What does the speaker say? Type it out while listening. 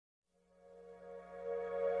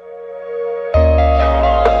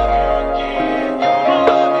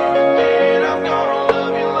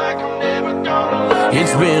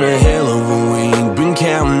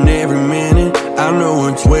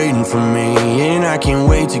and I can't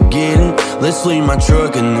wait to get it. Let's leave my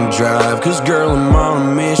truck in the drive, cause girl, I'm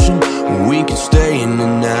on a mission. We can stay in the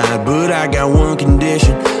night, but I got one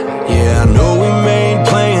condition. Yeah, I know we made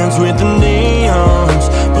plans with the neons,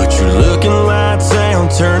 but you're looking lights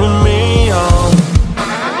out, turning me on.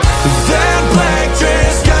 That black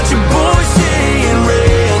dress got your boy seeing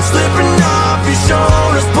red, slipping off your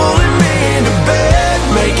shoulders, pulling me into bed.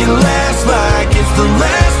 Make it last like it's the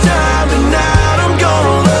last time tonight. I'm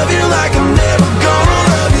gonna love you like I'm never gonna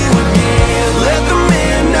love you again. Let the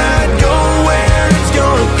midnight go where it's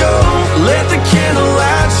gonna go. Let the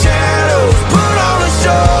candlelight shadows put on a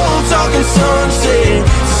show. Talking sunset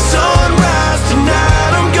to sunrise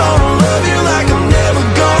tonight. I'm gonna love you like I'm never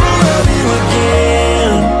gonna love you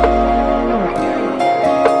again.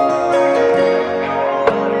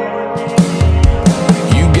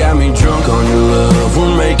 You got me drunk on your love,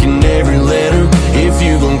 we're making every letter. If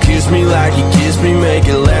you gon' kiss me like you kissed me, make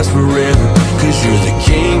it last forever. Cause you're the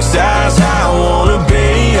king size I wanna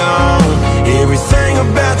be on. Everything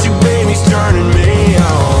about you, baby's turning me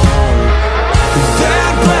on.